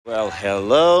Well,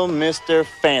 hello, Mr.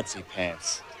 Fancy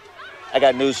Pants. I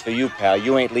got news for you, pal.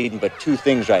 You ain't leading but two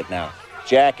things right now.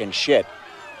 Jack and shit.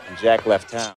 And Jack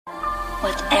left town.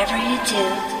 Whatever you do,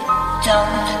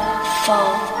 don't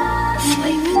fall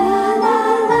asleep.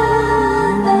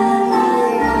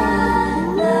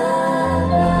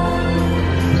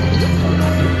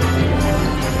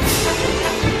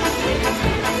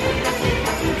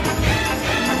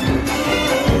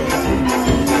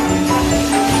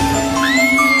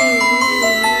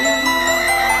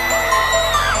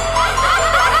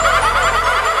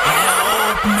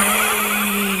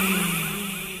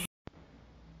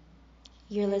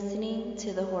 You're listening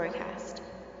to the Horrorcast.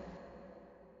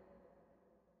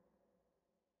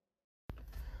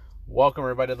 Welcome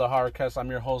everybody to the Horrorcast.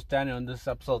 I'm your host Daniel, and this is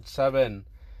episode 7.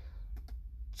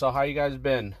 So how you guys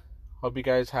been? Hope you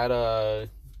guys had a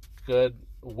good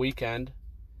weekend.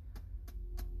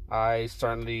 I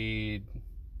certainly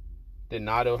did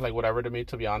not. It was like whatever to me,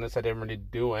 to be honest. I didn't really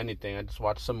do anything. I just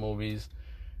watched some movies.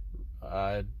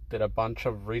 Did a bunch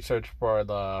of research for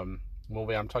the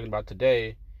movie I'm talking about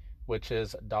today, which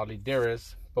is Dolly,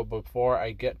 Dearest. But before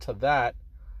I get to that,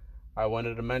 I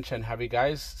wanted to mention, have you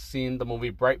guys seen the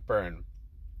movie Brightburn?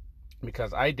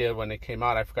 Because I did when it came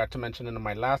out. I forgot to mention it in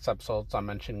my last episode, so I'm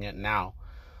mentioning it now.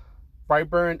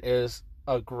 Brightburn is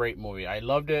a great movie. I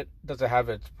loved it. Does it have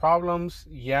its problems?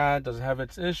 Yeah. Does it have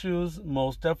its issues?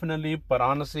 Most definitely. But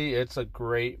honestly, it's a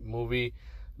great movie.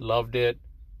 Loved it.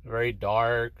 Very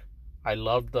dark. I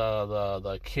loved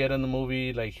the kid in the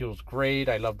movie. Like, he was great.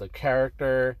 I loved the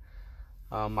character.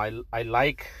 I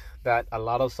like that a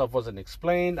lot of stuff wasn't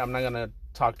explained. I'm not gonna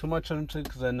talk too much into it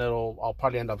because then I'll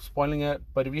probably end up spoiling it.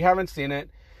 But if you haven't seen it,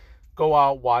 go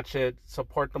out, watch it,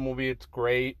 support the movie. It's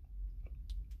great.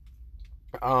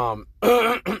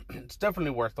 It's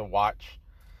definitely worth a watch.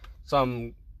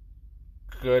 Some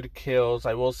good kills.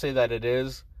 I will say that it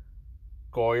is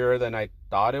gorier than I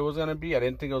thought it was gonna be. I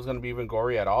didn't think it was gonna be even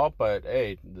gory at all. But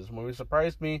hey, this movie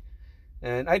surprised me.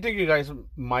 And I think you guys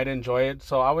might enjoy it.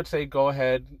 So I would say go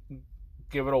ahead,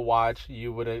 give it a watch.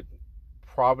 You would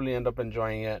probably end up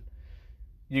enjoying it.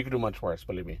 You could do much worse,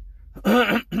 believe me.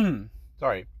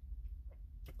 Sorry.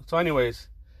 So anyways,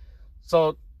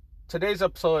 so today's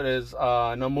episode is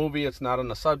on a movie. It's not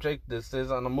on a subject. This is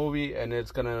on a movie, and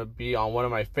it's going to be on one of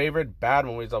my favorite bad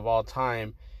movies of all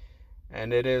time.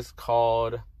 And it is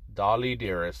called Dolly,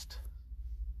 Dearest.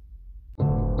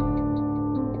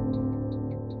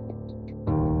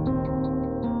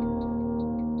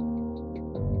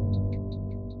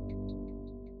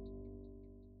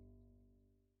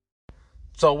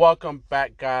 So welcome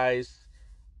back, guys.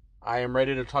 I am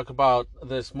ready to talk about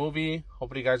this movie.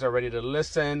 Hopefully you guys are ready to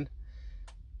listen.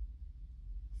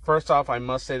 First off, I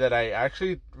must say that I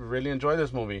actually really enjoy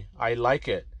this movie. I like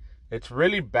it. It's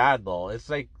really bad though.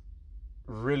 It's like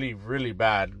really, really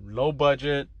bad. Low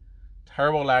budget,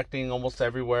 terrible acting almost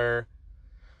everywhere.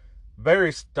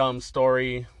 Very dumb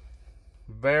story.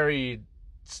 Very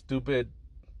stupid,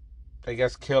 I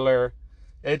guess, killer.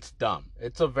 It's dumb.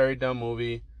 It's a very dumb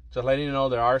movie. Just letting you know,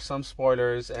 there are some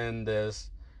spoilers in this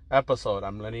episode.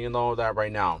 I'm letting you know that right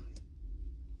now.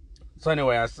 So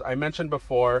anyway, as I mentioned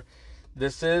before,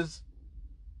 this is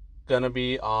going to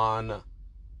be on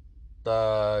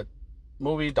the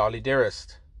movie Dolly,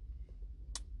 Dearest.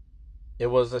 It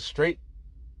was a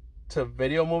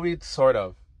straight-to-video movie, sort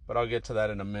of. But I'll get to that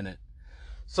in a minute.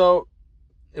 So,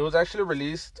 it was actually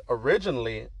released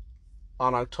originally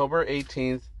on October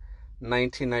 18th,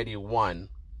 1991.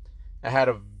 It had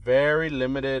a very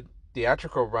limited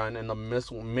theatrical run in the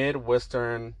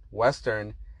mid-western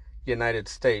United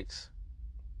States.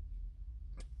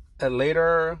 It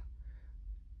later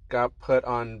got put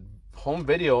on home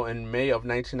video in May of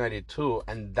 1992,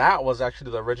 and that was actually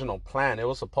the original plan. It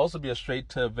was supposed to be a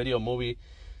straight-to-video movie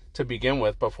to begin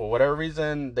with, but for whatever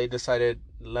reason, they decided,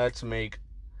 let's give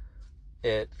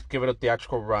it a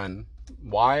theatrical run.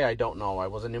 Why? I don't know. I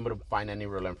wasn't able to find any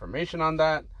real information on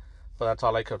that, but that's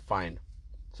all I could find.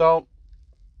 So,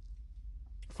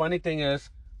 funny thing is,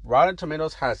 Rotten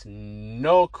Tomatoes has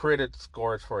no critic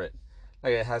scores for it.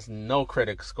 Like, it has no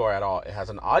critic score at all. It has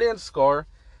an audience score,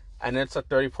 and it's a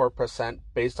 34%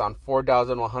 based on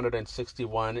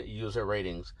 4,161 user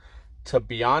ratings. To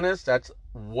be honest, that's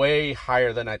way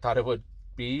higher than I thought it would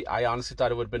be. I honestly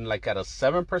thought it would have been like at a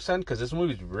 7%, because this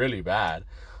movie is really bad.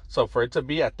 So for it to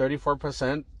be at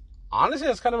 34%, honestly,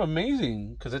 that's kind of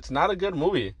amazing, because it's not a good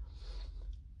movie.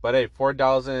 But hey,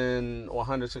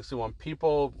 4,161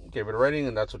 people gave it a rating,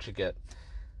 and that's what you get.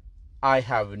 I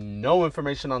have no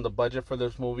information on the budget for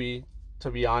this movie,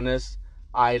 to be honest.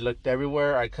 I looked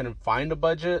everywhere. I couldn't find a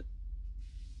budget.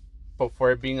 but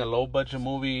for it being a low-budget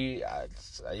movie,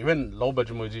 even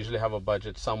low-budget movies usually have a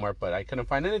budget somewhere, but I couldn't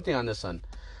find anything on this one.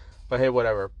 But hey,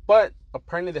 whatever. But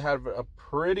apparently they had a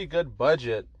pretty good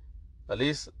budget, at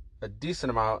least a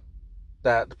decent amount,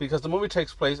 that because the movie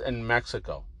takes place in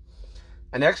Mexico.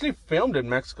 And they actually filmed in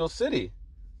Mexico City,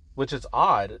 which is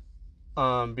odd,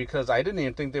 because I didn't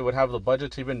even think they would have the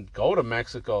budget to even go to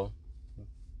Mexico.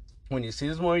 When you see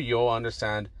this movie, you'll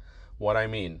understand what I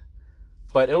mean.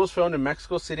 But it was filmed in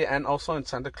Mexico City and also in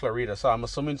Santa Clarita. So I'm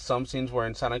assuming some scenes were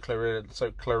in Santa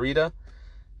Clarita,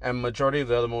 and majority of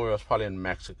the other movie was probably in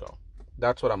Mexico.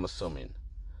 That's what I'm assuming.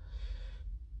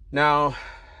 Now,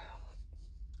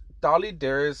 Dolly,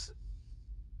 Dearest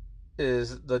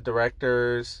is the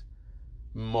director's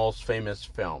most famous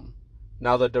film.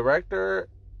 Now, the director,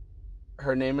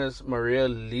 her name is Maria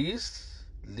Liz,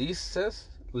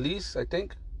 I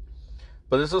think.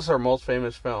 But this is her most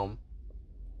famous film.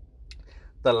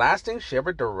 The last thing she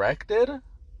ever directed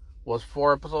was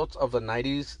 4 episodes of the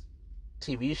 90s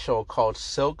TV show called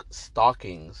Silk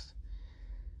Stockings.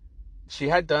 She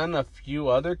had done a few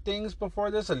other things before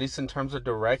this, at least in terms of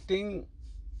directing,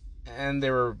 and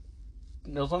there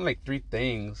was only like 3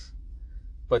 things.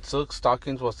 But Silk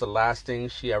Stockings was the last thing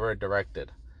she ever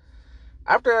directed.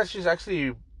 After that, she's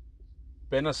actually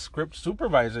been a script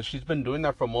supervisor. She's been doing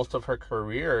that for most of her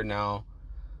career now.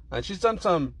 And she's done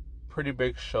some pretty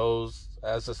big shows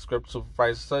as a script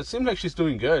supervisor. So it seems like she's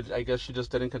doing good. I guess she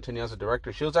just didn't continue as a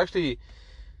director. She was actually,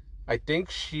 I think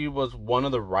she was one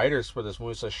of the writers for this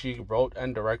movie. So she wrote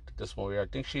and directed this movie. I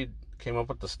think she came up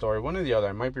with the story. One or the other.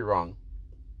 I might be wrong.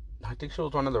 I think she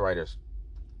was one of the writers.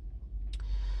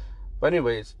 But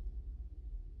anyways,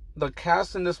 the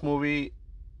cast in this movie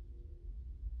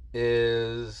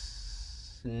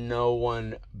is no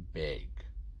one big.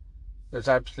 There's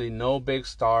absolutely no big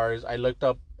stars. I looked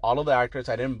up all of the actors.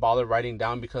 I didn't bother writing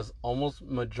down because almost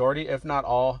majority, if not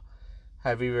all,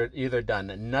 have either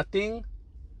done nothing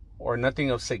or nothing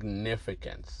of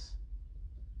significance.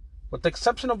 With the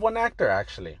exception of one actor,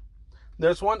 actually.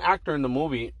 There's one actor in the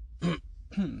movie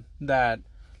that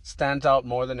stands out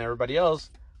more than everybody else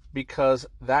because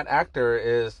that actor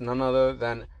is none other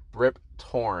than Rip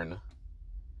Torn.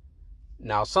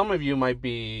 Now, some of you might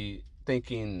be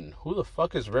thinking, who the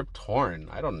fuck is Rip Torn?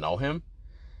 I don't know him.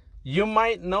 You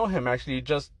might know him, actually,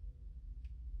 just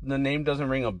the name doesn't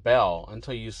ring a bell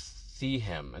until you see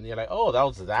him. And you're like, oh, that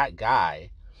was that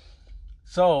guy.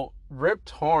 So, Rip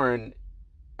Torn,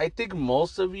 I think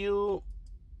most of you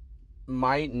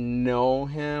might know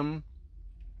him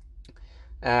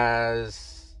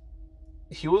as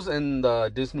he was in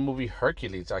the Disney movie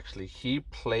Hercules, actually. He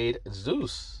played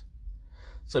Zeus.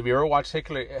 So if you ever watched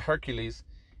Hercules,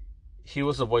 he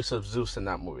was the voice of Zeus in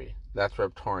that movie. That's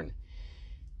Rip Torn.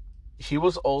 He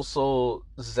was also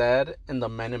Zed in the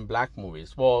Men in Black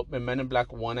movies. Well, in Men in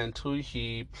Black 1 and 2,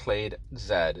 he played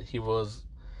Zed. He was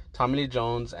Tommy Lee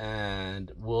Jones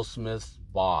and Will Smith's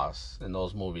boss in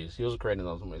those movies. He was great in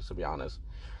those movies, to be honest.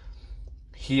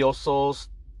 He also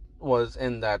was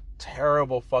in that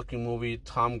terrible fucking movie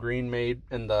Tom Green made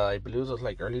in the, I believe it was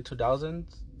like early 2000s.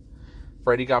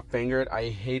 Freddy Got Fingered. I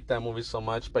hate that movie so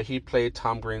much, but he played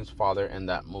Tom Green's father in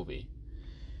that movie.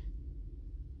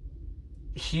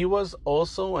 He was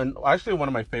also in, actually, one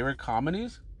of my favorite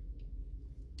comedies.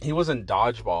 He was in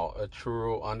Dodgeball, a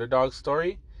true underdog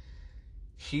story.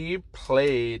 He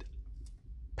played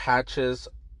Patches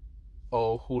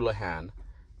O'Houlihan.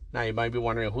 Now, you might be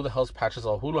wondering, who the hell's Patches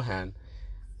O'Houlihan?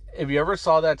 If you ever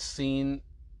saw that scene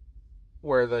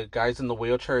where the guy's in the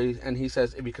wheelchair and he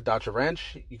says, if you could dodge a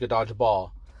wrench, you could dodge a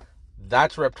ball.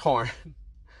 That's Rip Torn.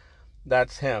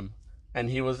 That's him. And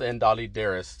he was in Dolly,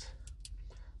 Dearest.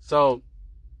 So,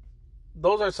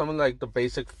 those are some of like the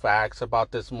basic facts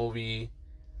about this movie.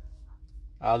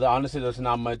 Honestly, there's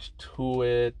not much to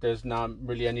it. There's not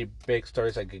really any big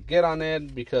stories I could get on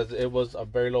it because it was a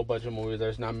very low budget movie.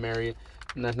 There's not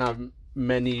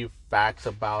many facts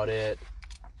about it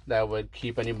that would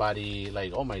keep anybody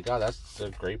like, oh my god, that's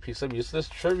a great piece of useless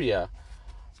trivia.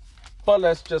 But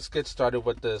let's just get started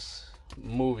with this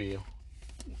movie.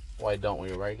 Why don't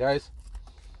we, right guys?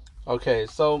 Okay,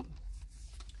 so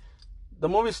the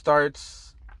movie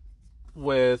starts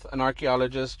with an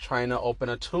archaeologist trying to open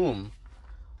a tomb.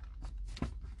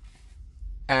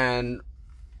 And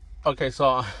okay,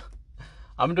 so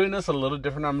I'm doing this a little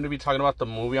different. I'm going to be talking about the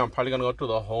movie. I'm probably going to go through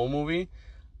the whole movie,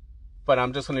 but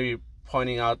I'm just going to be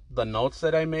pointing out the notes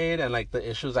that I made and like the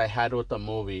issues I had with the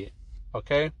movie.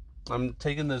 Okay, I'm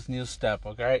taking this new step.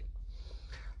 Okay,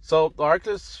 so the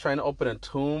archaeologist is trying to open a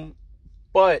tomb,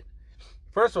 but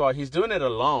first of all, he's doing it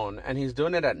alone, and he's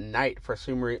doing it at night for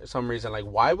some reason. Like,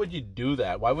 why would you do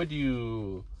that? Why would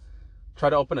you try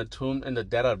to open a tomb in the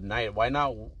dead of night? Why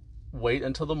not wait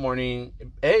until the morning?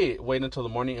 A, wait until the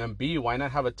morning, and B, why not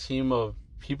have a team of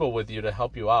people with you to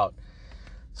help you out?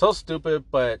 So stupid,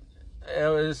 but it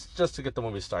was just to get the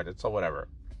movie started, so whatever.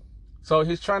 So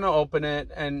he's trying to open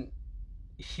it, and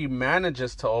he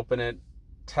manages to open it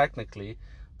technically,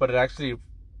 but it actually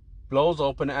blows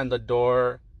open and the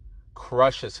door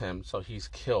crushes him, so he's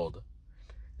killed.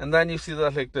 And then you see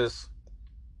that like this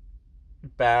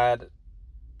bad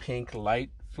pink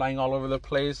light flying all over the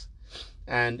place,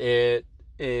 and it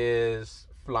is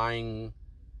flying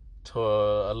to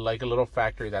a little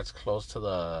factory that's close to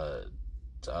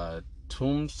the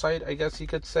tomb site, I guess you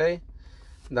could say.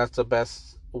 That's the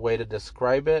best way to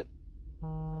describe it.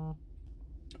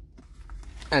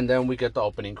 And then we get the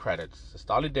opening credits. It's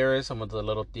Dolly, Dearest, and with the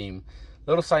little theme.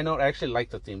 Little side note, I actually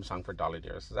like the theme song for Dolly,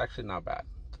 Dearest. It's actually not bad.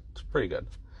 It's pretty good.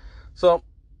 So,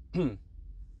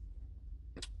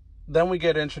 then we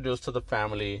get introduced to the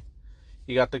family.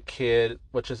 You got the kid,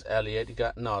 which is Elliot.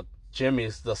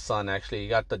 Jimmy's the son, actually. You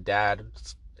got the dad,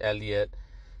 Elliot.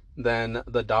 Then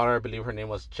the daughter, I believe her name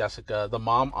was Jessica. The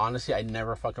mom, honestly, I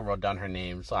never fucking wrote down her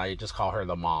name, so I just call her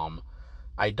the mom.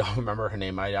 I don't remember her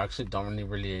name. I actually don't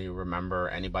really remember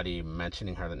anybody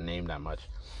mentioning her name that much.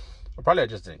 Or probably I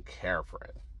just didn't care for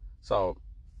it. So,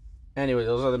 anyway,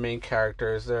 those are the main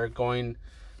characters. They're going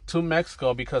to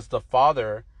Mexico because the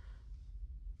father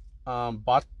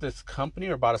bought this company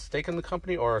or bought a stake in the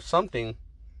company or something.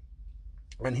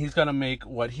 And he's going to make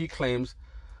what he claims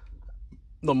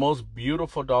the most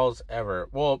beautiful dolls ever.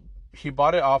 Well, he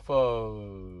bought it off of,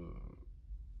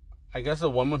 I guess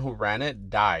the woman who ran it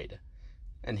died.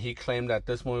 And he claimed that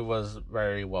this movie was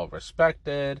very well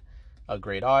respected, a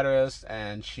great artist,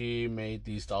 and she made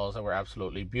these dolls that were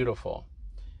absolutely beautiful.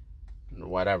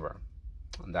 Whatever.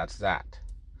 And that's that.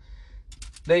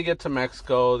 They get to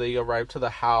Mexico. They arrive to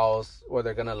the house where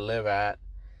they're going to live at.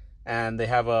 And they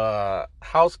have a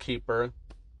housekeeper.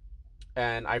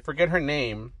 And I forget her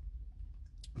name.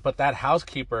 But that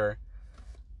housekeeper,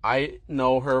 I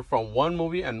know her from one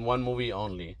movie and one movie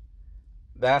only.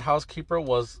 That housekeeper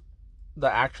was the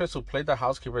actress who played the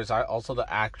housekeeper is also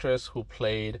the actress who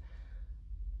played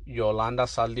Yolanda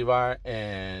Saldivar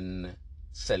in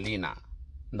Selena,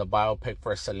 the biopic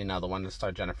for Selena, the one that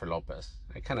starred Jennifer Lopez.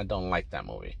 I kind of don't like that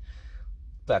movie.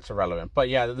 That's irrelevant. But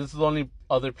yeah, this is the only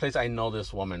other place I know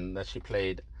this woman that she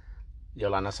played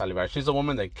Yolanda Saldivar. She's the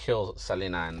woman that kills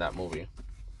Selena in that movie.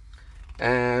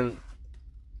 And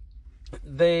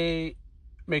they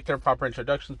make their proper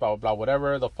introductions, blah, blah, blah,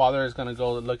 whatever. The father is going to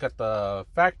go look at the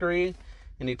factory,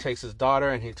 and he takes his daughter,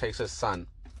 and he takes his son.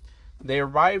 They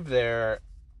arrive there,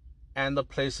 and the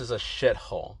place is a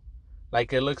shithole.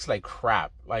 Like, it looks like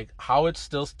crap. Like, how it's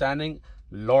still standing,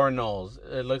 Lord knows.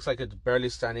 It looks like it's barely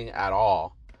standing at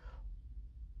all.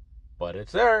 But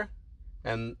it's there.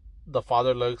 And the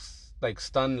father looks, like,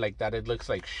 stunned like that. It looks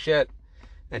like shit.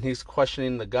 And he's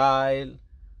questioning the guy,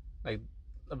 like,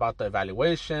 about the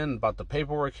evaluation, about the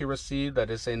paperwork he received that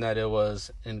is saying that it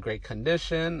was in great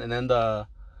condition. And then the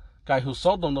guy who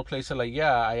sold them the place said, like,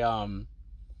 yeah,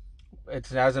 it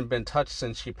hasn't been touched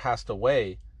since she passed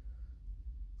away.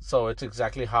 So it's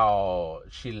exactly how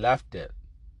she left it.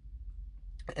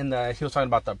 And he was talking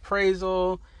about the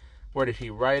appraisal. Where did he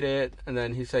write it? And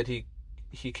then he said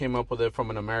he came up with it from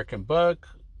an American book.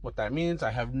 What that means,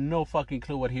 I have no fucking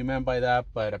clue what he meant by that.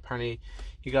 But apparently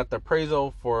he got the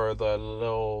appraisal for the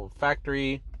little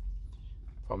factory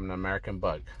from an American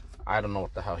book. I don't know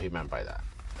what the hell he meant by that.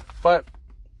 But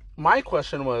my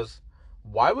question was,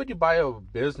 why would you buy a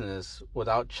business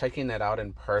without checking it out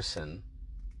in person?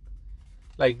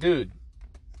 Like, dude,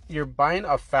 you're buying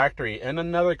a factory in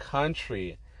another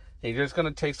country, and you're just going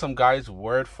to take some guy's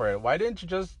word for it. Why didn't you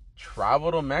just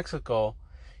travel to Mexico?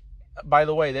 By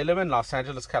the way, they live in Los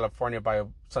Angeles, California, by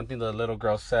something the little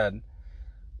girl said.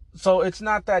 So it's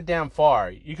not that damn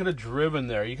far. You could have driven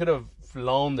there. You could have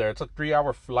flown there. It's a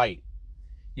 3-hour flight.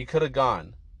 You could have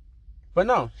gone. But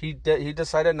no, he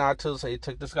decided not to, so he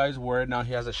took this guy's word. Now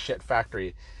he has a shit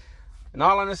factory. In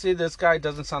all honesty, this guy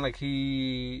doesn't sound like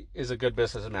he is a good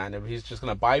businessman. If he's just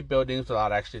going to buy buildings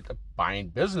without actually buying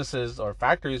businesses or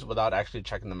factories without actually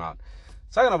checking them out.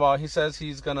 Second of all, he says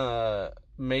he's going to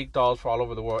make dolls for all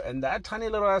over the world. And that tiny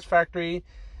little ass factory,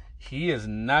 he is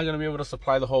not going to be able to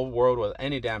supply the whole world with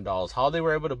any damn dolls. How they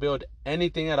were able to build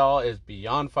anything at all is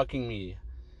beyond fucking me.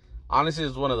 Honestly,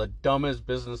 it's one of the dumbest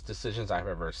business decisions I've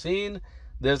ever seen.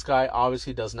 This guy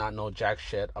obviously does not know jack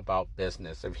shit about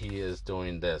business if he is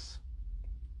doing this.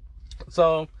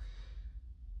 So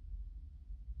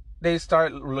they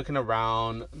start looking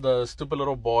around. The stupid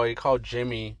little boy called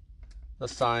Jimmy the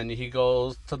son, he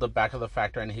goes to the back of the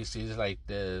factory and he sees like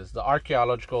the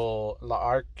archaeological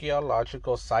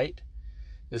site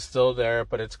is still there,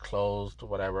 but it's closed,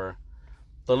 whatever.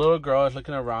 The little girl is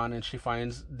looking around and she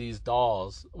finds these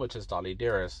dolls, which is Dolly,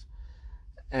 Dearest,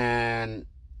 and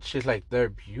she's like, they're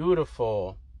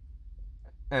beautiful.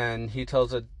 And he tells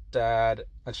the dad,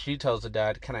 and she tells the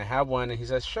dad, can I have one? And he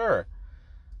says, sure,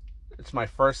 it's my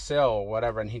first sale or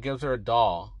whatever. And he gives her a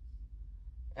doll.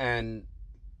 And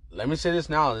let me say this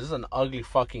now, this is an ugly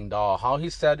fucking doll. How he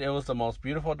said it was the most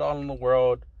beautiful doll in the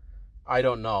world, I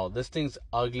don't know. This thing's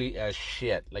ugly as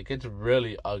shit. Like, it's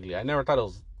really ugly. I never thought it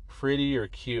was pretty or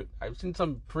cute. I've seen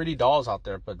some pretty dolls out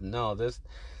there, but no, this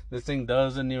thing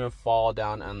doesn't even fall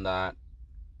down in that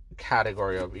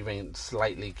category of even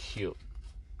slightly cute.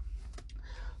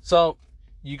 So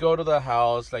you go to the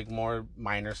house, like more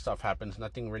minor stuff happens,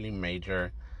 nothing really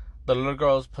major. The little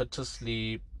girl's put to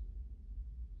sleep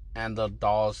and the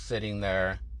doll's sitting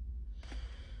there,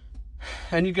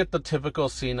 and you get the typical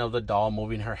scene of the doll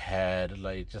moving her head,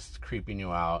 like just creeping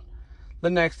you out. The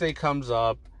next day comes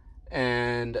up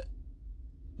and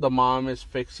the mom is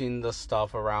fixing the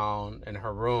stuff around in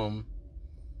her room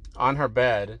on her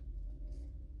bed,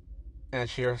 and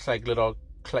she hears like little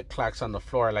click clacks on the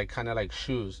floor, like kind of like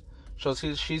shoes. So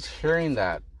she's hearing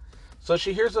that. So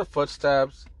she hears the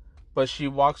footsteps, but she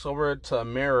walks over to a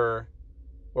mirror,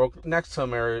 or next to a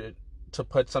mirror, to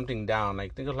put something down,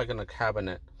 like think of like in a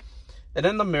cabinet. And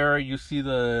in the mirror you see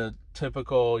the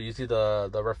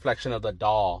reflection of the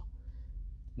doll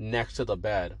next to the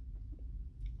bed.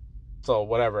 So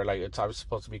whatever, like it's obviously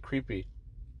supposed to be creepy.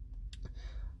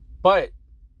 But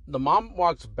the mom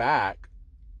walks back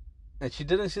and she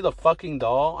didn't see the fucking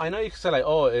doll. I know you can say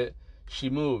like, she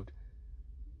moved.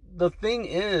 The thing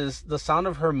is, the sound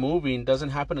of her moving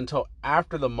doesn't happen until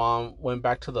after the mom went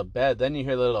back to the bed. Then you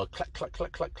hear the little click, click,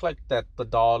 click, click, click that the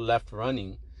doll left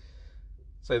running.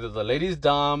 So either the lady's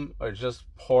dumb or just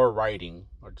poor writing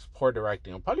or just poor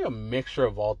directing. Or probably a mixture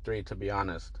of all three, to be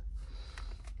honest.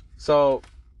 So,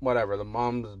 whatever. The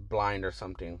mom's blind or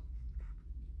something.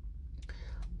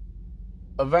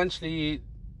 Eventually,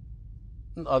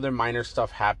 other minor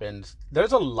stuff happens.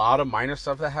 There's a lot of minor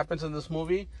stuff that happens in this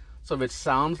movie. So if it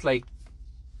sounds like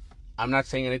I'm not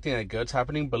saying anything that good's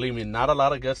happening, believe me, not a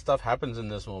lot of good stuff happens in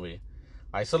this movie.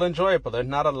 I still enjoy it, but there's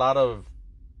not a lot of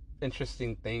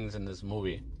interesting things in this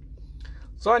movie.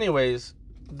 So anyways,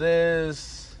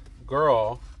 this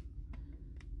girl,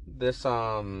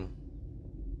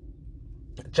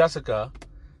 Jessica,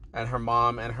 and her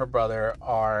mom and her brother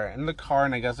are in the car,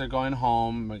 and I guess they're going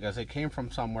home. I guess they came from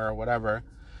somewhere or whatever.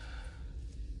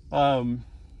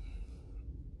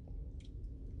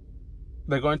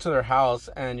 They're going to their house,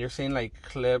 and you're seeing like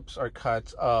clips or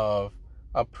cuts of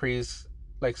a priest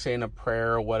like saying a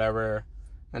prayer or whatever,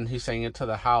 and he's saying it to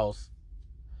the house.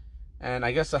 And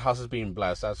I guess the house is being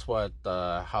blessed. That's what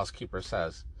the housekeeper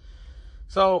says.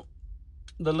 So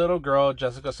the little girl,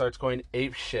 Jessica, starts going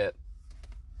ape shit.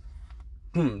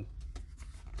 And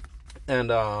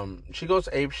she goes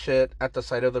ape shit at the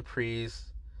sight of the priest.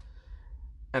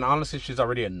 And honestly, she's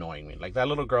already annoying me. Like, that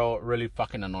little girl really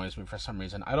fucking annoys me for some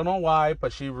reason. I don't know why,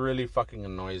 but she really fucking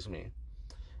annoys me.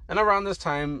 And around this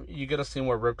time, you get a scene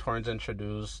where Rip Torn's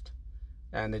introduced.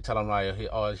 And they tell him,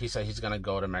 like, he said he's going to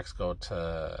go to Mexico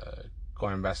to go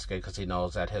investigate because he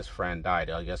knows that his friend died.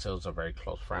 I guess it was a very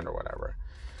close friend or whatever.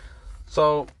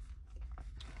 So,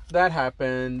 that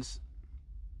happens.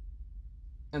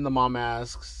 And the mom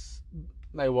asks,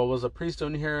 like, what was the priest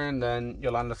doing here? And then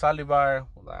Yolanda Salivar,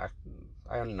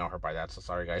 I only know her by that, so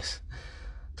sorry guys,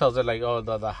 tells her like,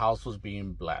 the house was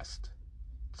being blessed.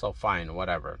 So fine,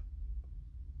 whatever.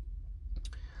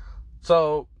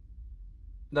 So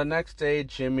the next day,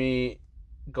 Jimmy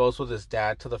goes with his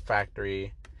dad to the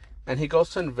factory, and he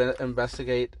goes to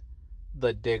investigate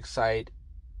the dig site.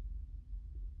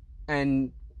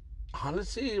 And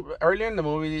honestly, earlier in the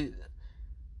movie,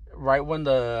 right when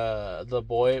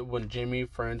when Jimmy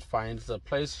finds the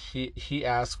place, he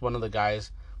asks one of the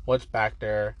guys what's back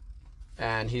there,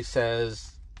 and he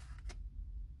says,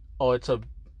 it's a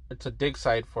dig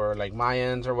site for like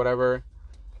Mayans or whatever,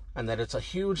 and that it's a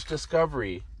huge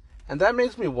discovery. And that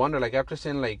makes me wonder, like, after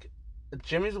saying like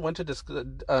Jimmy's went to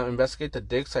investigate the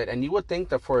dig site, and you would think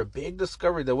that for a big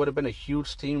discovery there would have been a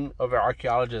huge team of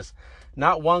archaeologists,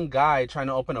 not one guy trying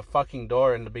to open a fucking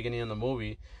door in the beginning of the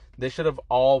movie. They should have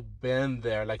all been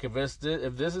there. Like, if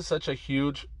this is such a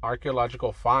huge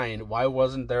archaeological find, why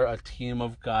wasn't there a team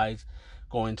of guys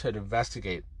going to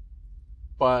investigate?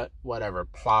 But whatever,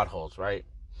 plot holes, right?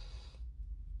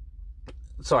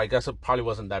 So I guess it probably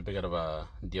wasn't that big of a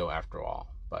deal after all.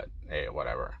 But hey,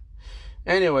 whatever.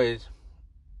 Anyways,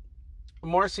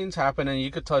 more scenes happen, and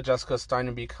you could tell Jessica's starting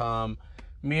to become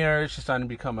meaner. She's starting to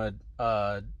become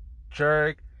a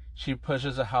jerk. She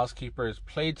pushes the housekeeper's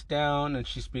plates down, and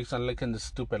she speaks on like in the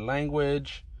stupid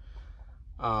language.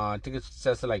 I think it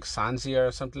says like Sanzia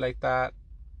or something like that.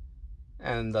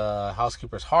 And the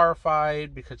housekeeper's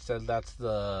horrified because it says that's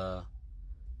the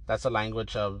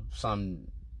language of some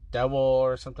devil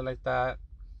or something like that.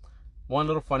 One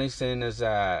little funny scene is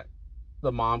that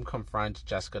the mom confronts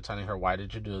Jessica, telling her, "Why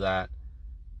did you do that?"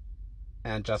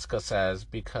 And Jessica says,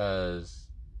 "Because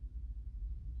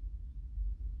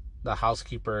the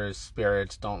housekeeper's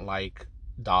spirits don't like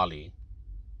Dolly's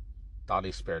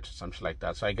spirits," or something like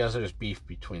that. So I guess there's beef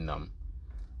between them.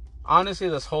 Honestly,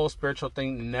 this whole spiritual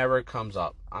thing never comes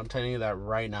up. I'm telling you that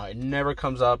right now. It never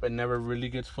comes up. It never really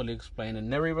gets fully explained. It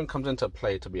never even comes into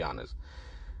play, to be honest.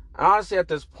 And honestly, at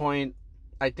this point,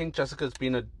 I think Jessica's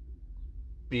being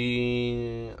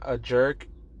a jerk.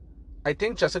 I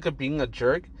think Jessica being a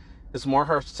jerk is more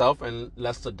herself and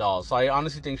less the doll. So I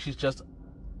honestly think she's just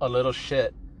a little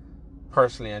shit,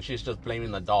 personally, and she's just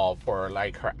blaming the doll for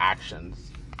like her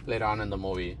actions later on in the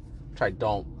movie, which I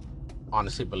don't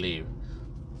honestly believe.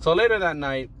 So later that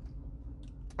night,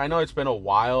 I know it's been a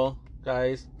while,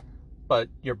 guys, but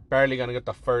you're barely gonna get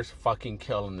the first fucking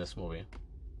kill in this movie.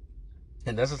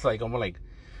 And this is like almost like,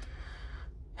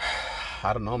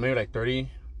 I don't know, maybe like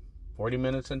 30, 40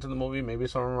 minutes into the movie, maybe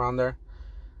somewhere around there.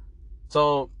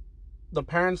 So the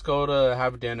parents go to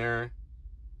have dinner,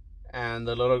 and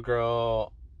the little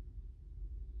girl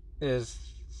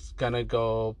is gonna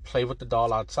go play with the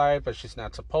doll outside, but she's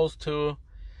not supposed to.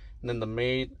 And then the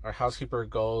maid or housekeeper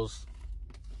goes.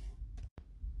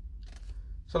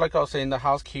 So like I was saying, the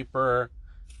housekeeper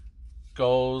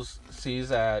goes, sees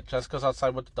that Jessica's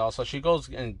outside with the doll, so she goes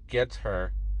and gets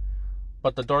her.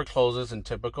 But the door closes in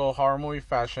typical horror movie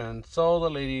fashion, so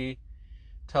the lady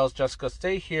tells Jessica,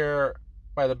 "Stay here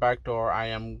by the back door. I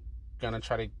am gonna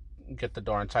try to get the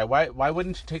door inside." Why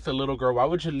wouldn't you take the little girl? Why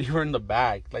would you leave her in the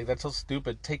back? Like, that's so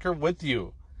stupid. Take her with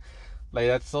you. Like,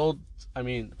 that's so, I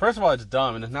mean, first of all, it's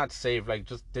dumb and it's not safe. Like,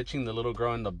 just ditching the little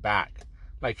girl in the back.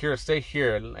 Like, here, stay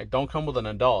here. Like, don't come with an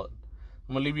adult.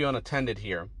 I'm gonna leave you unattended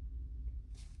here.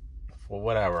 Well,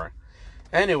 whatever.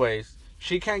 Anyways,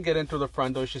 she can't get in through the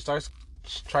front door. She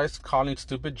tries calling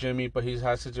stupid Jimmy, but he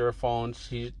has his earphones.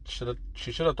 She should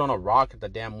have thrown a rock at the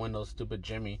damn window. Stupid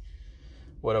Jimmy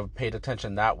would have paid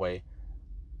attention that way.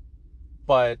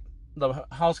 But the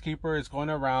housekeeper is going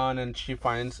around and she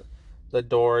finds the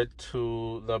door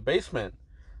to the basement.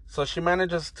 So she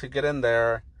manages to get in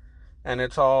there, and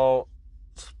it's all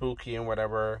spooky and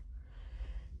whatever.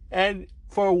 And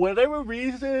for whatever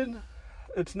reason,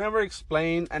 it's never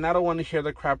explained, and I don't want to hear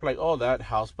the crap like, "Oh, that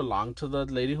house belonged to the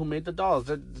lady who made the dolls."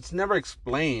 It's never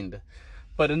explained.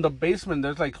 But in the basement,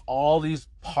 there's like all these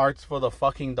parts for the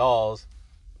fucking dolls,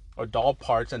 or doll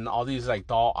parts, and all these like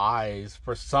doll eyes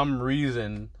for some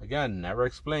reason. Again, never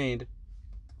explained.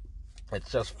 It's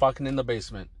just fucking in the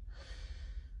basement.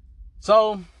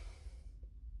 So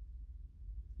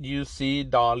you see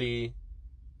Dolly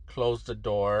close the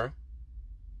door,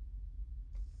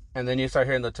 and then you start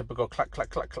hearing the typical clack, clack,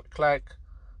 clack, clack, clack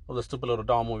of the stupid little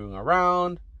doll moving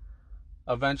around.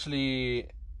 Eventually,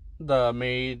 the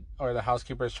maid or the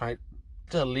housekeeper is trying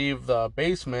to leave the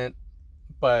basement,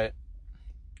 but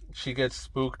she gets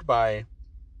spooked by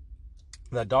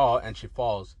the doll and she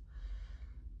falls.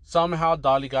 Somehow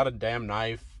Dolly got a damn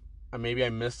knife, and maybe I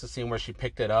missed the scene where she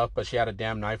picked it up, but she had a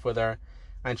damn knife with her,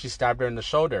 and she stabbed her in the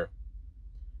shoulder.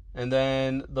 And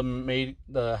then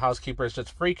the housekeeper is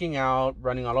just freaking out,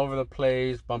 running all over the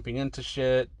place, bumping into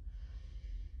shit.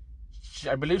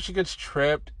 I believe she gets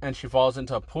tripped and she falls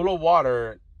into a pool of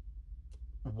water.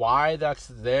 Why that's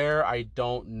there, I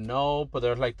don't know, but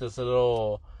there's like this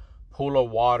little pool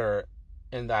of water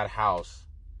in that house.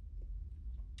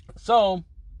 So,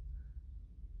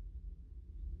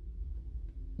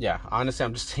 yeah, honestly,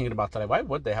 I'm just thinking about that. Why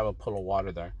would they have a pool of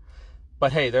water there?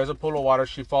 But hey, there's a pool of water.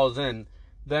 She falls in.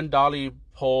 Then Dolly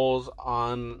pulls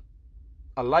on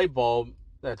a light bulb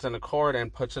that's in a cord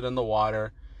and puts it in the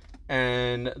water.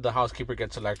 And the housekeeper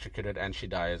gets electrocuted and she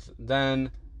dies.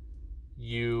 Then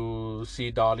you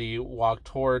see Dolly walk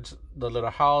towards the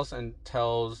little house and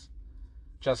tells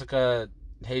Jessica,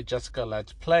 "Hey, Jessica,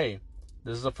 let's play."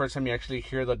 This is the first time you actually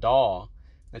hear the doll.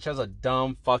 And she has a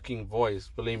dumb fucking voice,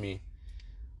 believe me.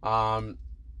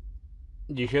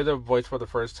 You hear the voice for the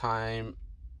first time,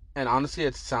 and honestly,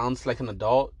 it sounds like an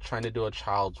adult trying to do a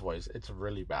child's voice. It's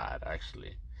really bad,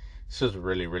 actually. This is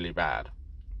really, really bad.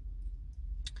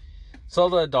 So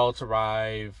the adults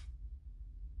arrive,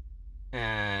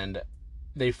 and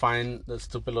they find the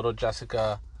stupid little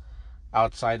Jessica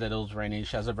outside that it was raining.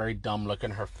 She has a very dumb look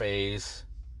in her face.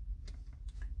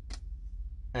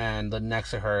 And the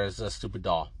next to her is a stupid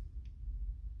doll.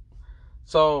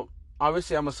 So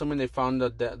obviously, I'm assuming they found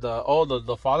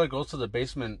the father goes to the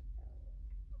basement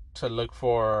to look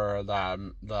for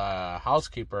the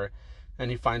housekeeper,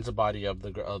 and he finds the body of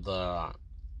the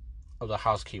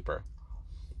housekeeper.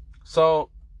 So,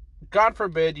 God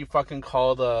forbid you fucking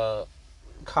call the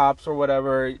cops or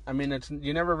whatever. I mean,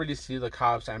 you never really see the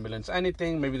cops, ambulance,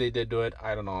 anything. Maybe they did do it.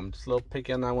 I don't know. I'm just a little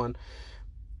picky on that one.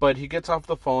 But he gets off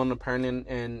the phone apparently,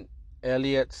 and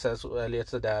Elliot's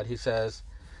the dad. He says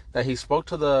that he spoke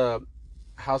to the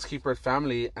housekeeper's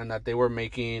family and that they were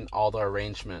making all the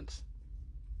arrangements.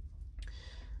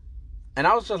 And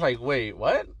I was just like, wait,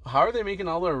 what? How are they making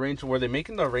all the arrangements? Were they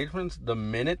making the arrangements the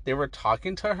minute they were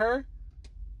talking to her?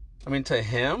 I mean, to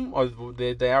him? Or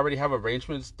did they already have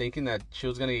arrangements thinking that she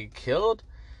was going to get killed?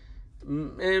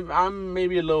 I'm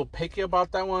maybe a little picky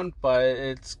about that one, but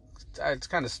it's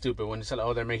kind of stupid when you said,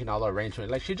 oh, they're making all the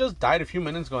arrangements. Like, she just died a few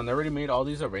minutes ago and they already made all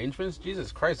these arrangements?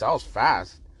 Jesus Christ, that was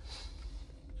fast.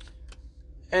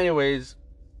 Anyways,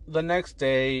 the next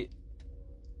day,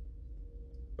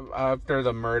 after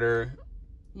the murder,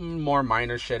 more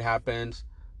minor shit happens.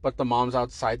 But the mom's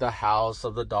outside the house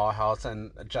of the dollhouse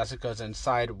and Jessica's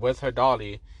inside with her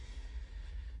Dolly.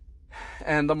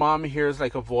 And the mom hears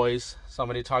like a voice,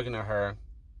 somebody talking to her.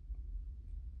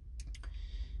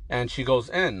 And she goes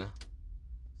in.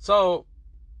 So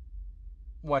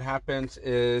what happens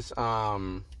is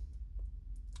the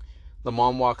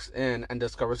mom walks in and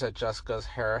discovers that Jessica's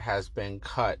hair has been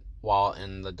cut while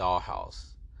in the dollhouse.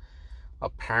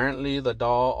 Apparently, the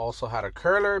doll also had a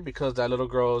curler because that little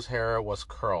girl's hair was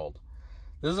curled.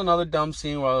 This is another dumb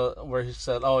scene where he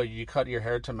said, oh, you cut your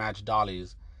hair to match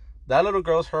Dolly's. That little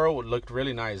girl's hair looked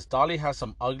really nice. Dolly has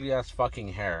some ugly-ass fucking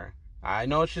hair. I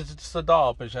know she's just a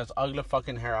doll, but she has ugly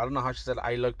fucking hair. I don't know how she said,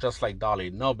 I look just like Dolly.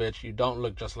 No, bitch, you don't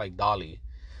look just like Dolly.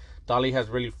 Dolly has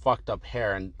really fucked up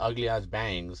hair and ugly-ass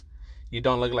bangs. You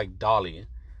don't look like Dolly.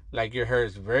 Like, your hair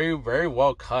is very, very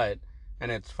well cut.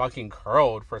 And it's fucking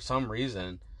curled for some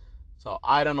reason. So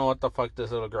I don't know what the fuck this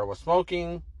little girl was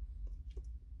smoking.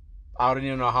 I don't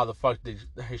even know how the fuck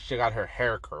she got her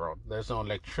hair curled. There's no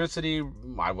electricity.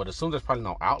 I would assume there's probably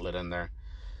no outlet in there.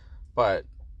 But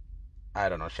I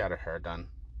don't know. She had her hair done.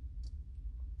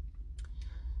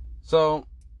 So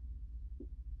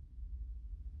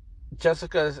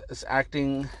Jessica is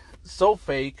acting so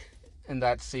fake in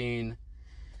that scene.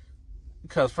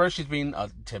 Because first she's being a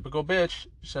typical bitch.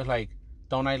 She's like,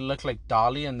 don't I look like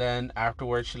Dolly? And then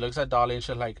afterwards she looks at Dolly and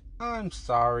she's like, I'm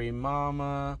sorry,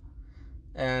 mama.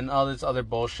 And all this other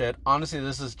bullshit. Honestly,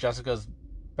 this is Jessica's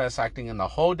best acting in the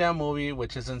whole damn movie,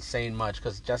 which isn't saying much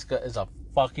because Jessica is a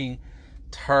fucking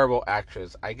terrible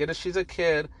actress. I get it, she's a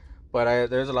kid, but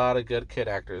there's a lot of good kid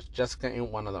actors. Jessica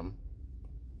ain't one of them.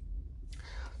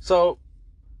 So,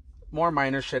 more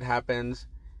minor shit happens,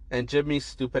 and Jimmy's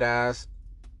stupid ass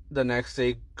the next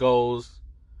day goes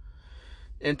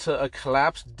into a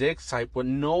collapsed dig site with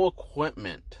no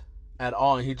equipment at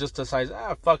all, and he just decides,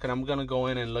 fuck it, I'm gonna go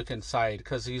in and look inside,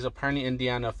 because he's apparently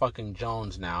Indiana fucking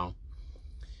Jones now.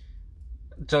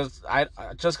 Just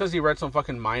because he read some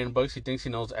fucking Mayan books, he thinks he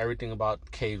knows everything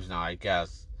about caves now, I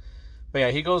guess. But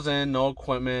yeah, he goes in, no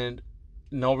equipment,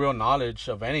 no real knowledge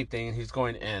of anything, he's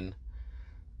going in.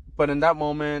 But in that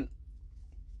moment,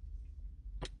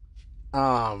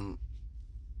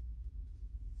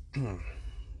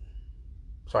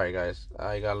 sorry guys,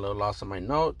 I got a little lost in my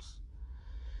notes.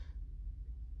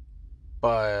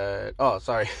 But,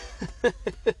 sorry.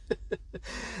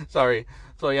 Sorry.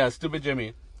 So yeah, stupid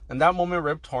Jimmy. In that moment,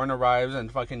 Rip Torn arrives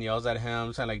and fucking yells at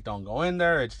him, saying like, don't go in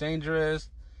there, it's dangerous.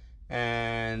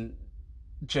 And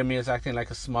Jimmy is acting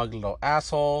like a smug little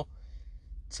asshole,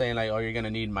 saying like, oh, you're gonna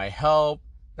need my help.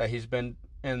 That he's been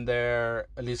in there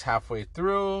at least halfway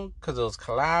through because it was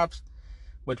collapsed.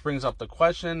 Which brings up the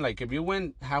question, like, if you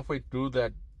went halfway through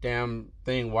that damn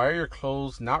thing, why are your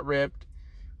clothes not ripped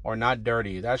or not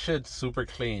dirty? That shit's super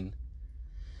clean.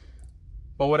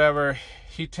 But whatever,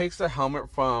 he takes the helmet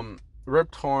from Rip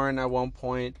Torn at one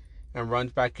point and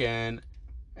runs back in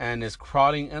and is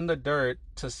crawling in the dirt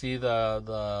to see the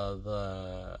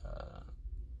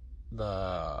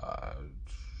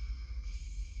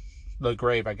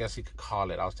grave, I guess you could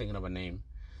call it. I was thinking of a name.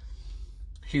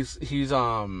 He's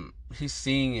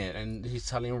seeing it and he's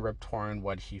telling Rip Torn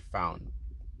what he found.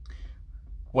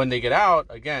 When they get out,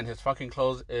 again, his fucking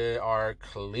clothes are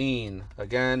clean.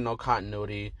 Again, no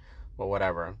continuity, but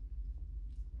whatever.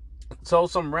 So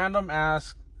some random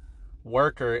ass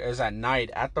worker is at night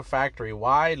at the factory.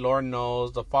 Why? Lord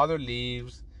knows. The father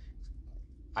leaves.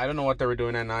 I don't know what they were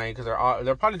doing at night, because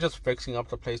they're probably just fixing up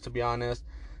the place, to be honest.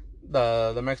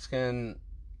 The Mexican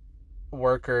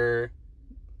worker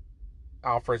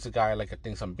offers the guy, like, I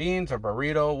think some beans or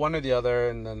burrito, one or the other,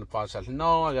 and then the father says,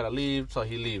 no, I gotta leave, so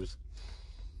he leaves.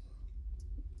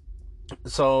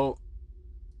 So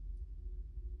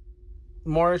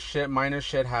more shit, minor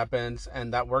shit happens,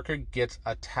 and that worker gets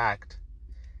attacked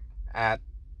at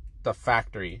the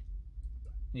factory.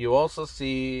 You also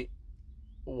see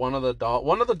one of the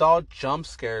doll jump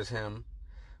scares him,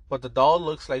 but the doll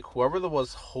looks like whoever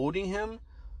was holding him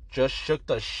just shook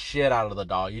the shit out of the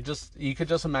doll. You could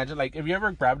just imagine, like, if you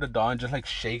ever grabbed a doll and just like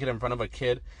shake it in front of a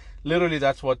kid, literally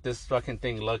that's what this fucking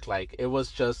thing looked like. It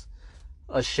was just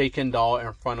a shaken doll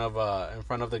in front of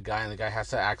the guy, and the guy has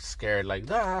to act scared, like,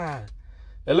 ah.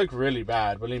 It looked really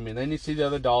bad, believe me. Then you see the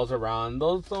other dolls around.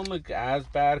 Those don't look as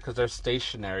bad because they're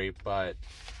stationary, but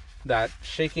that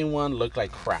shaking one looked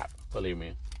like crap, believe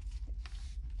me.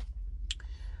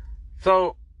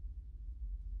 So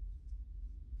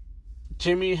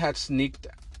Jimmy had sneaked...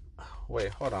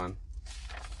 Wait, hold on.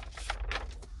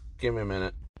 Give me a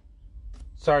minute.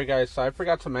 Sorry, guys. So I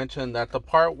forgot to mention that the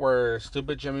part where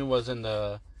Stupid Jimmy was in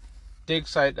the dig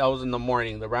site, that was in the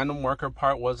morning. The random worker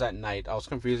part was at night. I was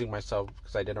confusing myself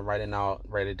because I didn't write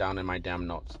it down in my damn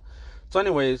notes. So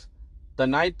anyways, the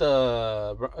night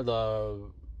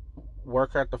the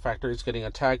worker at the factory is getting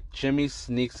attacked, Jimmy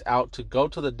sneaks out to go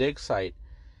to the dig site.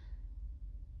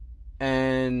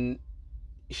 And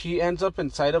he ends up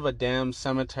inside of a damn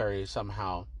cemetery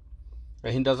somehow.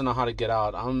 And he doesn't know how to get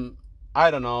out. I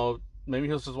don't know. Maybe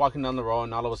he was just walking down the road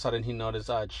and all of a sudden he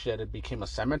noticed, shit, it became a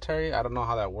cemetery. I don't know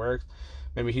how that works.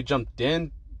 Maybe he jumped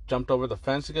over the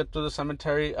fence to get to the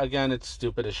cemetery. Again, it's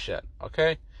stupid as shit,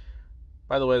 okay?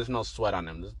 By the way, there's no sweat on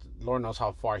him. Lord knows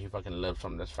how far he fucking lives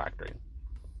from this factory.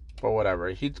 But whatever.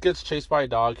 He gets chased by a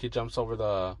dog. He jumps over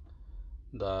the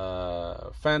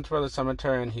fence for the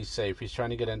cemetery and he's safe. He's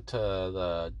trying to get into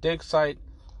the dig site,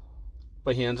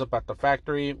 but he ends up at the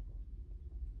factory.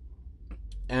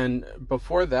 And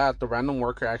before that, the random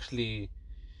worker actually,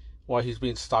 while he's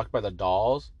being stalked by the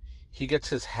dolls, he gets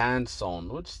his hand sewn,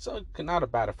 which is not a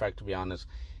bad effect, to be honest.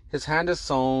 His hand is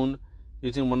sewn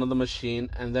using one of the machine,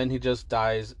 and then he just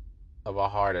dies of a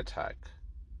heart attack.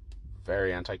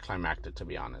 Very anticlimactic, to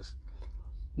be honest.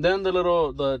 Then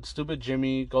the stupid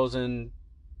Jimmy goes in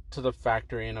to the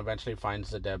factory and eventually finds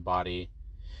the dead body.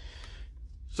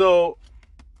 So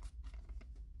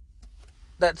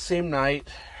that same night,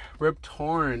 Rip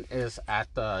Torn is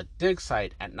at the dig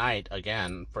site at night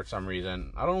again for some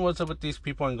reason. I don't know what's up with these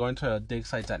people and going to dig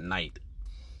sites at night.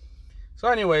 So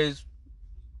anyways,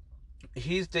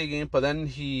 he's digging, but then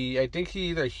I think he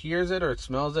either hears it or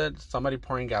smells it, somebody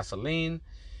pouring gasoline,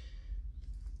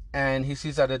 and he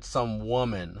sees that it's some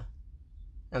woman.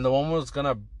 And the woman was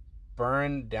gonna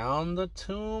burn down the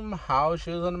tomb. How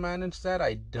she was gonna manage that,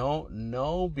 I don't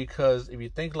know, because if you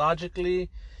think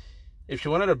logically, if she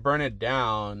wanted to burn it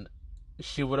down,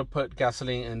 she would have put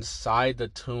gasoline inside the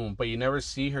tomb, but you never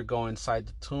see her go inside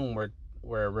the tomb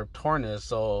where Rip Torn is.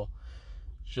 So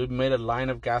she made a line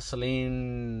of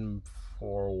gasoline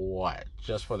for what?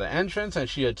 Just for the entrance, and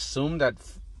she assumed that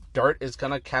dirt is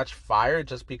gonna catch fire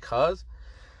just because.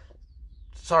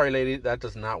 Sorry, lady, that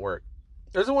does not work.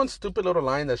 There's one stupid little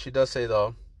line that she does say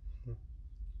though.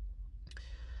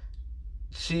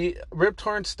 Rip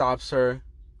Torn stops her,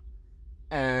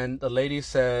 and the lady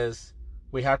says,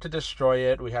 we have to destroy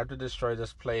it. We have to destroy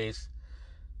this place.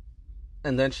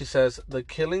 And then she says, the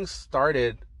killing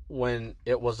started when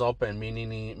it was open,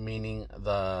 meaning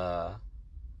the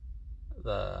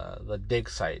dig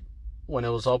site. When it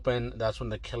was open, that's when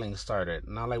the killing started.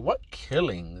 And I'm like, what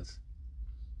killings?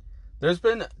 There's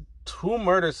been 2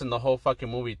 murders in the whole fucking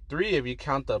movie. 3 if you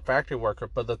count the factory worker.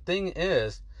 But the thing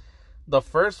is, the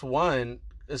first one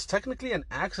is technically an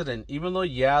accident, even though,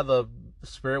 yeah, the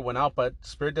spirit went out, but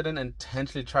spirit didn't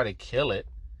intentionally try to kill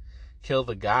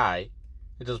the guy.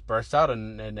 It just burst out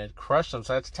and it crushed him.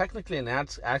 So that's technically an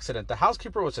accident. The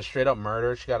housekeeper was a straight up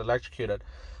murder. She got electrocuted.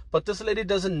 But this lady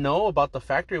doesn't know about the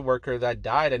factory worker that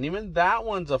died, and even that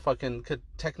one's could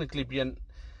technically be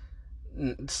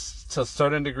to a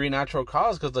certain degree natural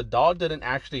cause, because the doll didn't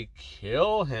actually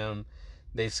kill him.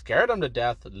 They scared him to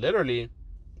death, literally,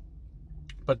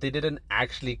 but they didn't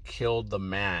actually kill the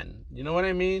man. You know what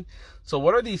I mean? So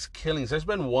what are these killings? There's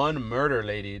been 1 murder,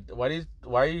 lady. Why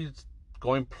are you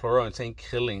going plural and saying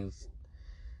killings?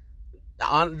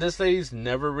 This lady's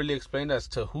never really explained as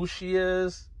to who she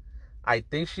is. I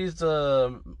think she's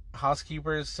the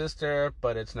housekeeper's sister,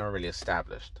 but it's never really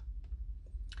established.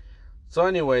 So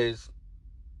anyways,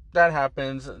 that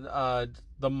happens.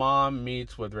 The mom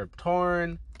meets with Rip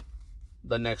Torn,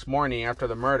 the next morning after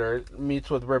the murder, meets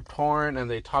with Rip Torn, and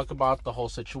they talk about the whole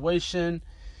situation.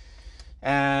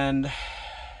 And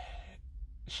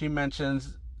she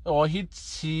mentions, well, he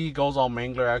goes all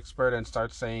Mangler expert and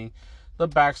starts saying the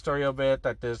backstory of it,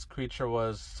 that this creature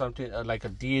was something like a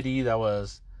deity that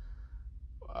was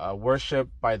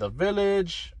worshipped by the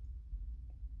village,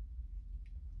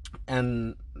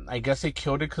 and I guess they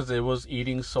killed it because it was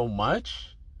eating so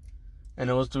much and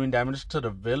it was doing damage to the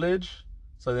village,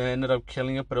 so they ended up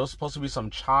killing it. But it was supposed to be some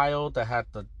child that had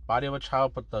the body of a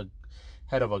child but the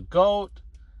head of a goat,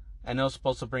 and it was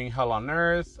supposed to bring hell on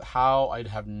earth. How? I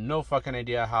have no fucking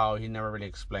idea how. He never really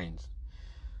explains.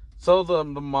 So the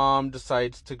mom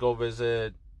decides to go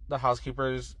visit the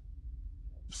housekeeper's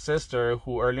sister,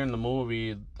 who earlier in the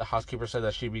movie the housekeeper said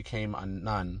that she became a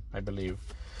nun, I believe.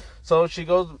 So she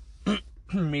goes,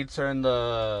 meets her, and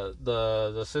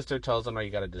the sister tells them, "Oh, you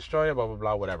gotta destroy it, blah blah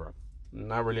blah, whatever."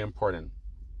 Not really important.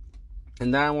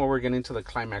 And then when we're getting to the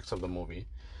climax of the movie,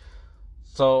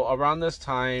 so around this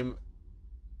time,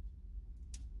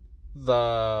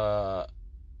 the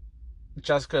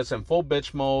Jessica is in full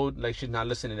bitch mode, like she's not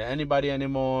listening to anybody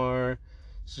anymore.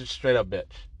 She's straight up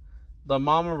bitch. The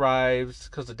mom arrives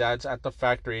because the dad's at the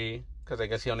factory, because I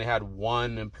guess he only had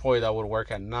one employee that would work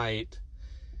at night.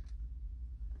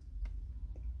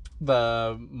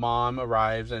 The mom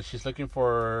arrives and she's looking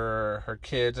for her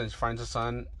kids, and she finds the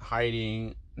son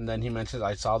hiding, and then he mentions,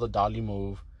 "I saw the dolly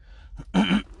move."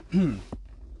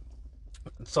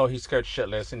 So he's scared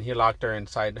shitless, and he locked her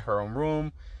inside her own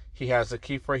room. He has the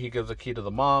key for it. He gives the key to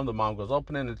the mom. The mom goes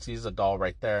open it and sees the doll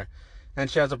right there, and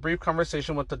she has a brief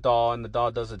conversation with the doll, and the doll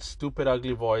does its stupid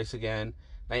ugly voice again,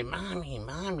 like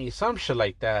mommy, some shit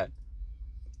like that.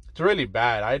 It's really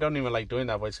bad. I don't even like doing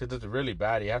that voice because it's really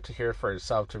bad. You have to hear it for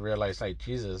yourself to realize, like,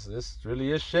 Jesus, this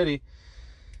really is shitty.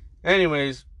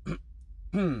 Anyways,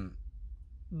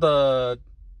 the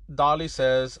Dolly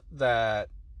says that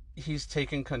he's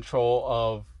taking control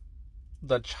of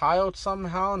the child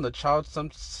somehow, and the child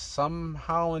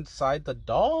somehow inside the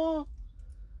doll,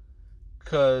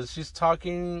 because she's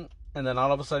talking, and then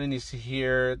all of a sudden you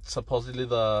hear supposedly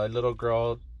the little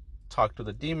girl talk to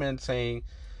the demon saying,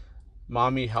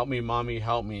 "Mommy, help me, mommy,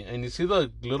 help me." And you see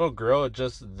the little girl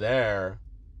just there,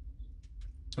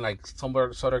 like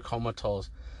somewhere sort of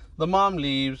comatose. The mom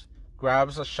leaves,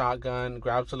 grabs a shotgun,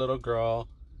 grabs the little girl,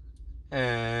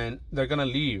 and they're gonna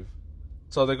leave.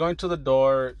 So they're going to the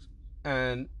door,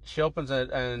 and she opens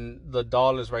it, and the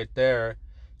doll is right there,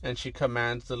 and she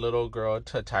commands the little girl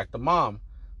to attack the mom.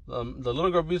 The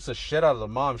little girl beats the shit out of the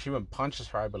mom. She even punches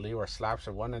her, I believe, or slaps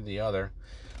her, one or the other.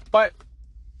 But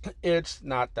it's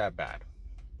not that bad.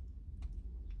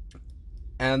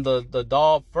 And the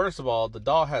doll, first of all, the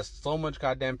doll has so much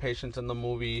goddamn patience in the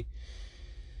movie,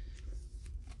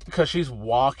 because she's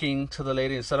walking to the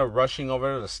lady instead of rushing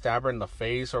over to stab her in the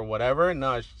face or whatever.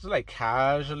 No, she just like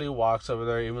casually walks over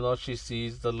there, even though she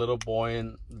sees the little boy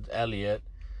and Elliot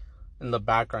in the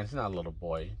background. He's not a little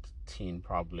boy, teen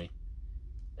probably.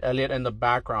 Elliot in the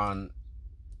background,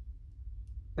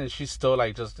 and she's still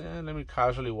like, just let me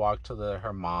casually walk to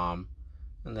her mom,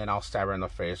 and then I'll stab her in the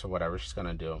face or whatever she's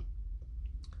gonna do.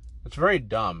 It's very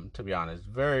dumb, to be honest.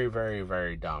 Very, very,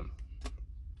 very dumb.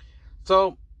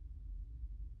 So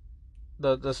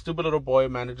the stupid little boy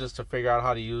manages to figure out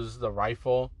how to use the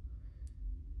rifle.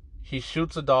 He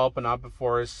shoots the doll, but not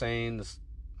before saying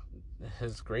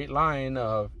his great line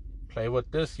of, "Play with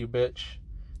this, you bitch,"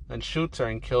 and shoots her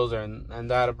and kills her,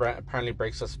 and that apparently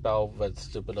breaks the spell with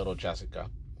stupid little Jessica.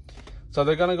 So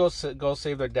they're gonna go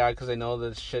save their dad, because they know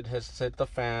that shit has hit the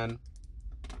fan.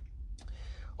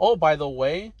 Oh, by the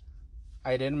way,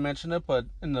 I didn't mention it, but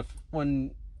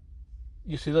when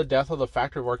you see the death of the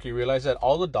factory worker, you realize that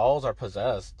all the dolls are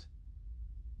possessed.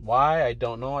 Why? I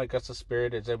don't know. I guess the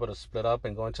spirit is able to split up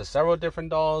and go into several different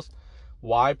dolls.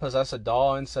 Why possess a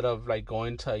doll instead of like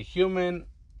going to a human?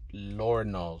 Lord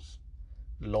knows.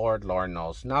 Lord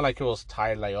knows. Not like it was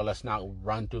tired, like, oh, let's not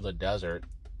run through the desert.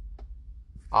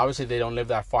 Obviously, they don't live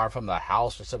that far from the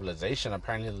house or civilization.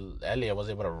 Apparently, Elliot was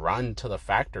able to run to the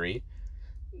factory.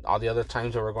 All the other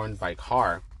times they were going by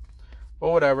car. But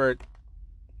whatever.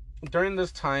 During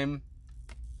this time,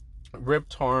 Rip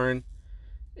Torn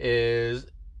is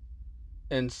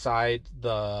inside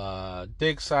the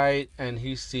dig site, and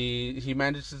he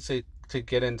manages to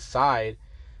get inside,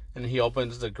 and he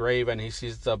opens the grave, and he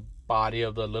sees the body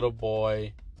of the little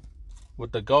boy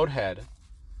with the goat head.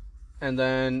 And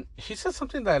then he says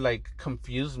something that like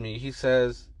confused me. He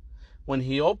says, when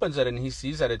he opens it and he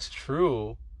sees that it's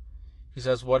true, he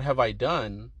says, "What have I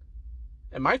done?"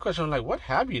 And my question was like, what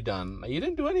have you done? Like, you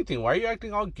didn't do anything. Why are you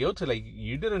acting all guilty? Like,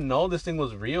 you didn't know this thing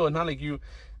was real. It's not like you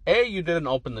A, you didn't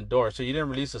open the door, so you didn't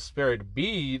release the spirit.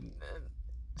 B,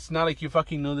 it's not like you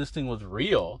fucking knew this thing was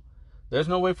real. There's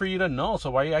no way for you to know,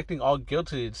 so why are you acting all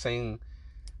guilty saying,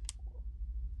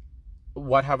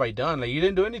 what have I done? Like, you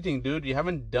didn't do anything, dude. You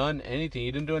haven't done anything.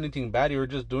 You didn't do anything bad. You were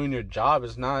just doing your job.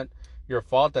 It's not your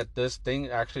fault that this thing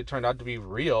actually turned out to be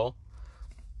real.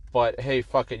 But hey,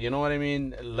 fuck it. You know what I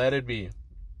mean? Let it be.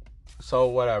 So,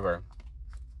 whatever.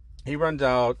 He runs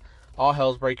out. All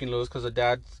hell's breaking loose because the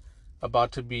dad's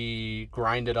about to be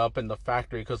grinded up in the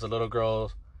factory because the little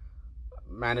girl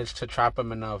managed to trap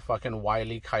him in a fucking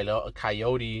wily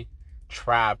coyote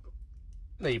trap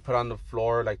that you put on the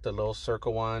floor, like the little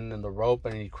circle one and the rope,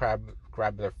 and you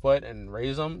grab their foot and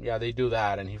raise them. Yeah, they do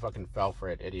that, and he fucking fell for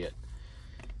it, idiot.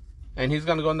 And he's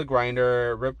gonna go in the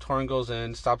grinder. Rip Torn goes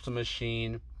in, stops the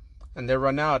machine, and they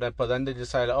run out. But then they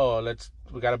decide,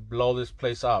 we gotta blow this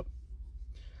place up.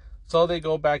 So they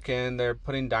go back in. They're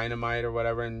putting dynamite or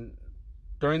whatever, and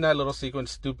during that little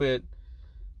sequence, stupid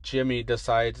Jimmy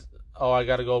decides, I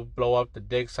gotta go blow up the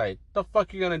dig site. The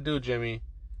fuck you gonna do, Jimmy?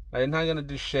 Like, you're not gonna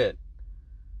do shit.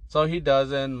 So he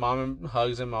does it. Mom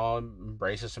hugs him, all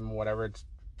embraces him, whatever. It's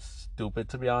stupid,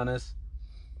 to be honest.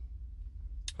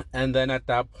 And then at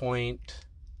that point,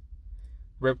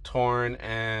 Rip Torn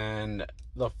and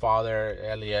the father,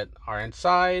 Elliot, are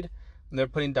inside. And they're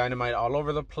putting dynamite all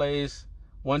over the place.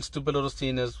 One stupid little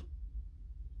scene is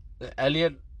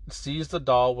Elliot sees the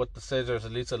doll with the scissors,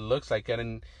 at least it looks like it,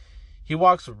 and he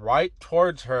walks right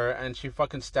towards her, and she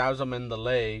fucking stabs him in the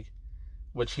leg,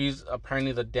 which he's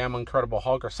apparently the damn Incredible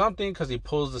Hulk or something, because he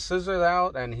pulls the scissors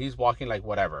out, and he's walking like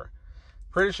whatever.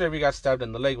 Pretty sure if you got stabbed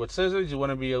in the leg with scissors, you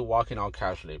wouldn't be walking all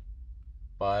casually.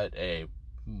 But, hey,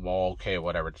 okay,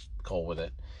 whatever, just go with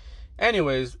it.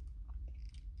 Anyways,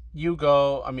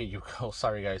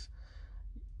 sorry guys.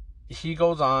 He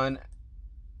goes on,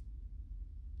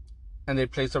 and they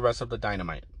place the rest of the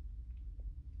dynamite.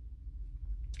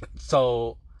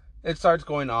 So it starts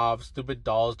going off. Stupid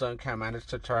dolls can't manage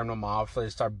to turn them off, so they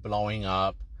start blowing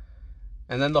up.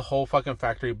 And then the whole fucking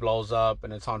factory blows up,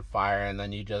 and it's on fire. And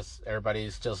then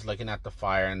everybody's just looking at the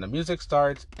fire, and the music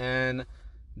starts, and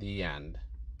the end.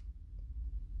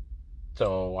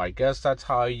 So I guess that's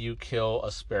how you kill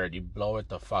a spirit. You blow it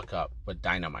the fuck up with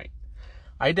dynamite.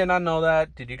 I did not know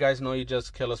that. Did you guys know you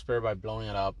just kill a spirit by blowing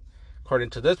it up?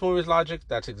 According to this movie's logic,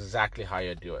 that's exactly how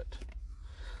you do it.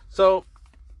 So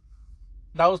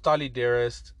that was Dolly,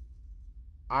 Dearest.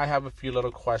 I have a few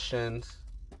little questions.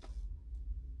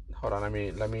 Hold on,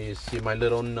 let me see my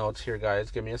little notes here, guys.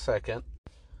 Give me a second.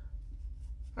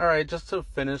 Alright, just to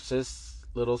finish this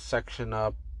little section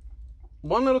up,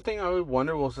 one little thing I would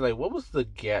wonder was, like, what was the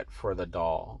get for the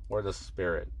doll or the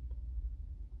spirit?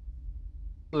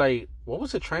 Like, what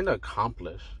was it trying to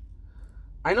accomplish?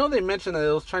 I know they mentioned that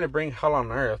it was trying to bring hell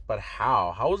on earth, but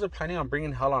how? How was it planning on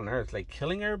bringing hell on earth? Like,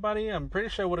 killing everybody? I'm pretty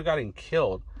sure it would have gotten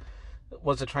killed.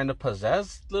 Was it trying to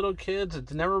possess little kids?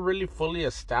 It's never really fully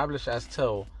established as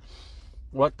to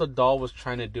what the doll was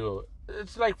trying to do.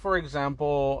 It's like, for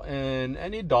example, in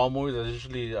any doll movie, there's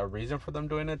usually a reason for them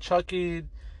doing it. Chucky,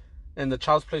 in the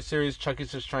Child's Play series,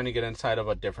 Chucky's just trying to get inside of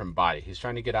a different body. He's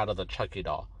trying to get out of the Chucky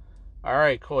doll.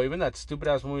 Alright, cool. Even that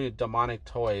stupid-ass movie, Demonic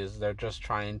Toys, they're just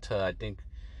trying to, I think,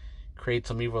 create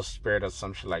some evil spirit or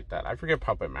some shit like that. I forget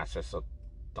Puppet Master, so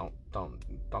don't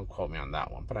quote me on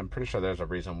that one. But I'm pretty sure there's a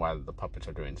reason why the puppets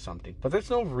are doing something. But there's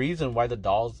no reason why the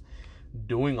doll's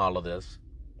doing all of this.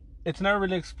 It's never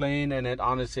really explained, and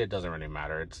honestly, it doesn't really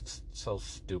matter. It's so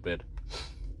stupid.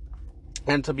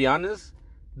 And to be honest,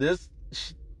 this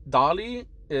Dolly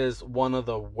is one of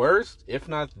the worst, if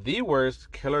not the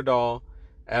worst, killer doll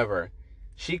ever.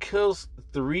 She kills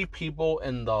 3 people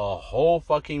in the whole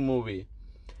fucking movie.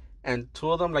 And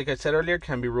 2 of them, like I said earlier,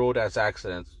 can be ruled as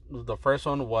accidents. The first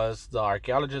one was the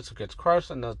archaeologist who gets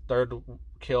crushed, and the third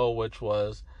kill, which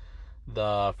was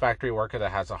the factory worker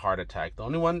that has a heart attack. The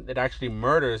only one that actually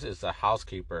murders is the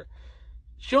housekeeper.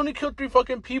 She only killed 3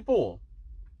 fucking people.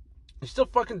 She's a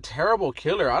fucking terrible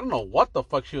killer. I don't know what the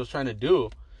fuck she was trying to do.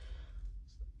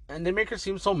 And they make her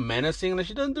seem so menacing, and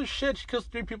she doesn't do shit. She kills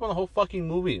 3 people in the whole fucking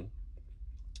movie.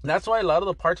 That's why a lot of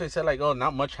the parts I said, like, oh,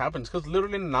 not much happens, because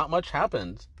literally not much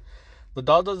happens. The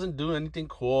doll doesn't do anything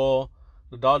cool.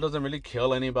 The doll doesn't really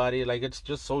kill anybody. Like, it's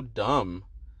just so dumb.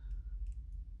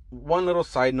 One little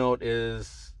side note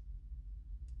is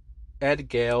Ed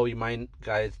Gale. You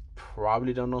guys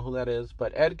probably don't know who that is,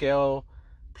 but Ed Gale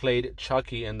played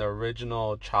Chucky in the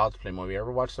original Child's Play movie.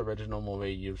 Ever watched the original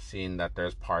movie? You've seen that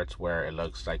there's parts where it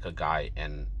looks like a guy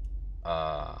in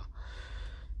a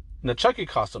Chucky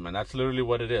costume, and that's literally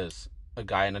what it is. A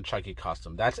guy in a Chucky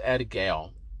costume. That's Ed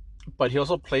Gale. But he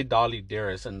also played Dolly,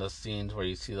 Dearest, in the scenes where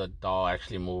you see the doll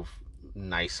actually move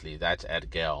nicely. That's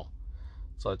Ed Gale.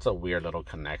 So it's a weird little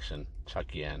connection,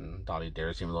 Chucky and Dolly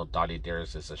Dearest, even though Dolly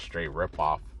Dearest is a straight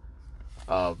ripoff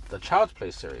of the Child's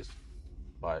Play series.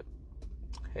 But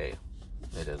hey,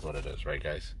 it is what it is, right,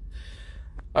 guys?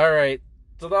 Alright,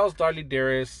 so that was Dolly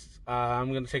Dearest.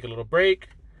 I'm going to take a little break,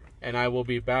 and I will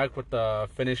be back with the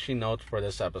finishing notes for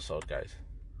this episode, guys.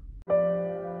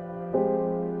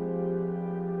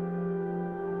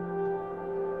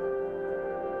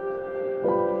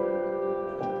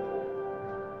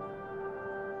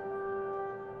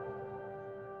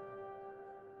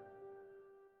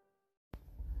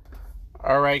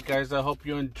 Alright, guys, I hope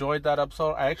you enjoyed that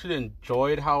episode. I actually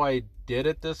enjoyed how I did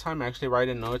it this time, actually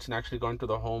writing notes and actually going through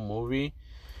the whole movie.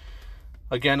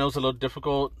 Again, it was a little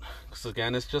difficult because,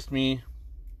 again, it's just me.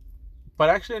 But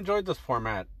I actually enjoyed this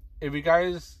format. If you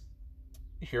guys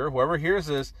hear, whoever hears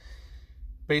this,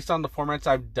 based on the formats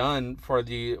I've done for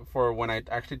when I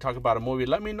actually talk about a movie,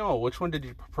 let me know. Which one did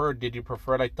you prefer? Did you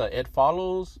prefer like the It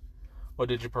Follows? Or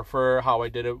did you prefer how I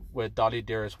did it with Dolly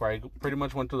Dearest, where I pretty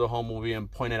much went through the whole movie and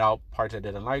pointed out parts I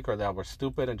didn't like or that were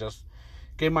stupid and just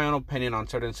gave my own opinion on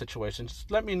certain situations?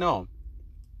 Just let me know.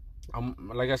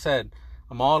 Like I said,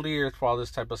 I'm all ears for all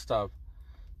this type of stuff.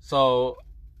 So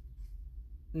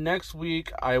next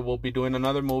week I will be doing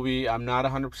another movie. I'm not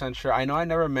 100% sure. I know I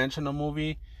never mentioned a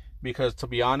movie because, to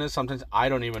be honest, sometimes I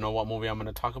don't even know what movie I'm going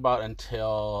to talk about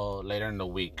until later in the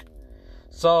week.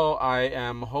 So I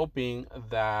am hoping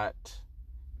that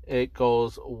it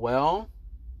goes well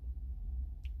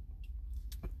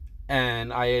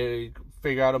and I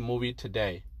figure out a movie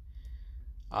today.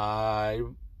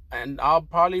 And I'll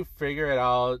probably figure it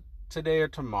out today or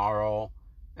tomorrow,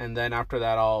 and then after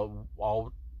that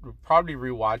I'll probably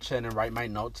rewatch it and write my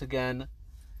notes again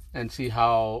and see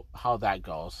how that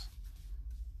goes,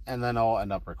 and then I'll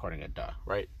end up recording it,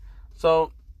 right?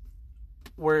 So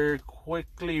we're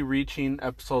quickly reaching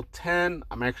episode 10.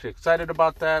 I'm actually excited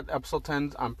about that. Episode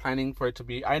 10, I'm planning for it to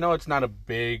be, I know it's not a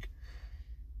big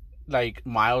like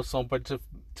milestone, but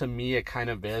to me it kind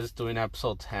of is, doing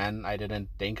episode 10. I didn't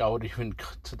think I would even go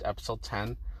to episode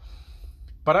 10,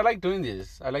 but I like doing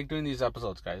these. I like doing these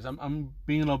episodes, guys. I'm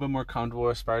being a little bit more comfortable,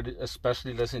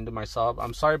 especially listening to myself.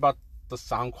 I'm sorry about the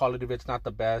sound quality if it's not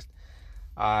the best.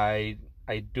 I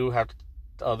do have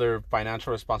other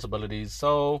financial responsibilities,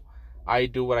 so I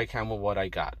do what I can with what I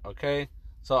got, okay?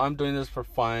 So I'm doing this for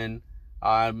fun.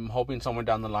 I'm hoping somewhere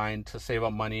down the line to save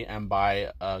up money and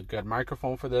buy a good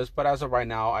microphone for this, but as of right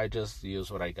now, I just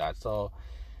use what I got. So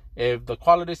if the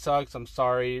quality sucks, I'm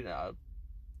sorry,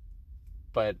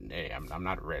 but hey, I'm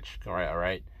not rich, all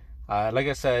right? Like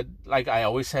I said, like I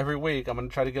always say every week, I'm going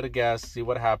to try to get a guest, see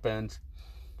what happens,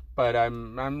 but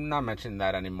I'm not mentioning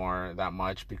that anymore that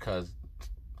much because it's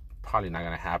probably not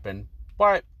going to happen.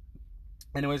 But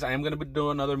anyways, I am going to be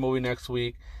doing another movie next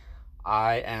week.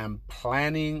 I am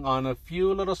planning on a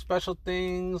few little special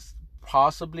things,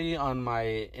 possibly on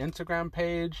my Instagram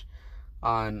page,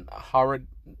 on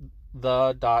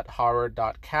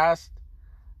the.horror.cast.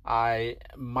 I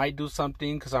might do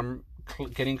something because I'm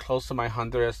getting close to my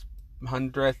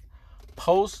 100th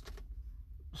post.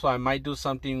 So I might do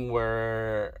something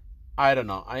where, I don't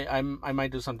know, I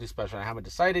might do something special. I haven't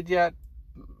decided yet.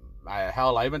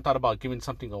 I even thought about giving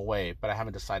something away, but I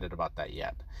haven't decided about that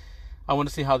yet. I want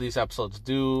to see how these episodes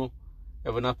do.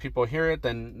 If enough people hear it,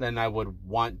 then I would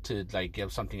want to like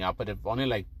give something out. But if only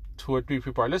like 2 or 3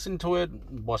 people are listening to it,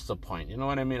 what's the point? You know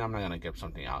what I mean? I'm not gonna give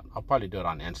something out. I'll probably do it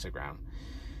on Instagram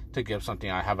to give something.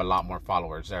 I have a lot more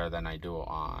followers there than I do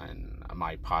on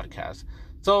my podcast.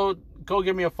 So go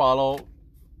give me a follow,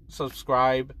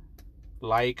 subscribe,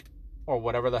 like, or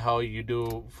whatever the hell you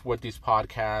do with these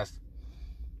podcasts.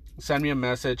 Send me a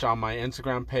message on my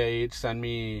Instagram page. Send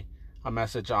me a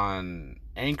message on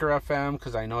Anchor FM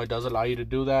because I know it does allow you to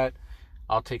do that.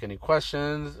 I'll take any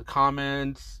questions,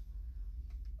 comments,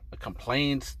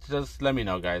 complaints. Just let me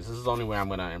know, guys. This is the only way I'm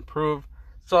going to improve.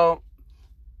 So,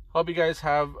 hope you guys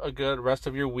have a good rest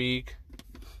of your week.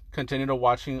 Continue to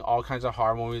watching all kinds of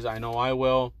horror movies. I know I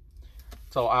will.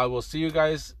 So, I will see you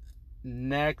guys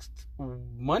next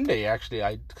Monday,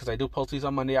 actually, because I do post these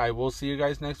on Monday. I will see you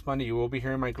guys next Monday. You will be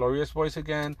hearing my glorious voice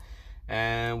again,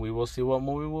 and we will see what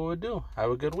movie we will do.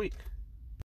 Have a good week.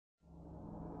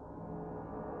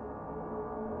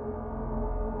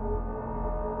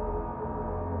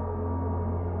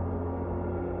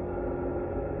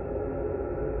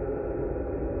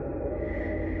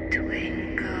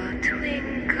 Twinkle,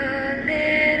 twinkle,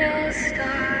 little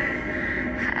star,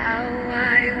 how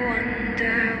I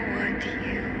wonder what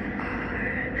you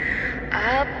are.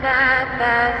 Up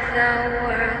above the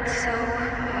world so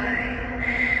high,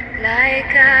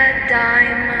 like a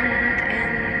diamond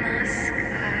in the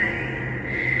sky.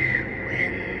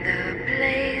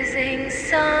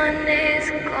 sun is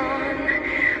gone,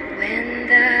 when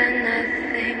the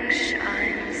nothing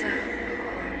shines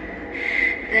upon,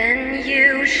 then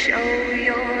you show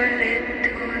your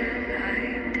little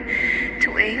light.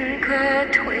 Twinkle,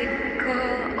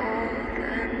 twinkle all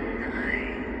the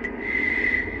night.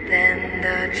 Then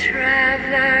the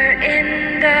traveler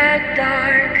in the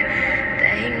dark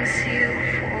thanks you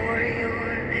for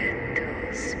your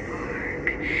little spark.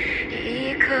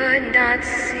 He could not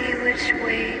see which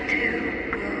way to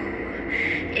go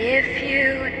if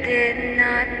you did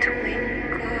not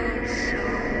twinkle so.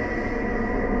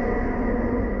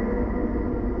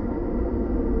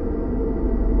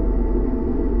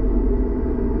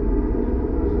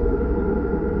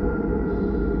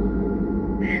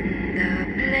 When the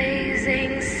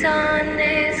blazing sun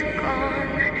is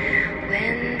gone,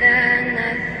 when the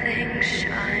nothing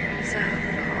shines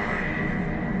upon,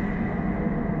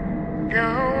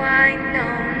 though I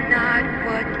know not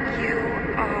what you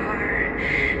are,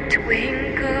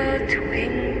 twinkle,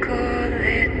 twinkle